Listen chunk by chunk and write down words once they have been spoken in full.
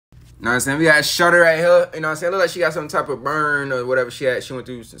You know what I'm saying? We got Shorty right here. You know what I'm saying? Look like she got some type of burn or whatever she had. She went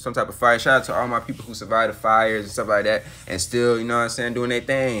through some type of fire. Shout out to all my people who survived the fires and stuff like that. And still, you know what I'm saying, doing their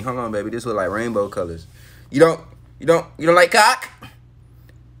thing. Hold on, baby. This look like rainbow colors. You don't like cock?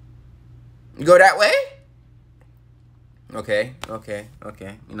 You go that way? Okay.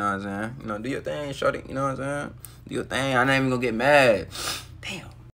 You know what I'm saying? You know, do your thing, Shorty. You know what I'm saying? Do your thing. I'm not even gonna get mad. Damn.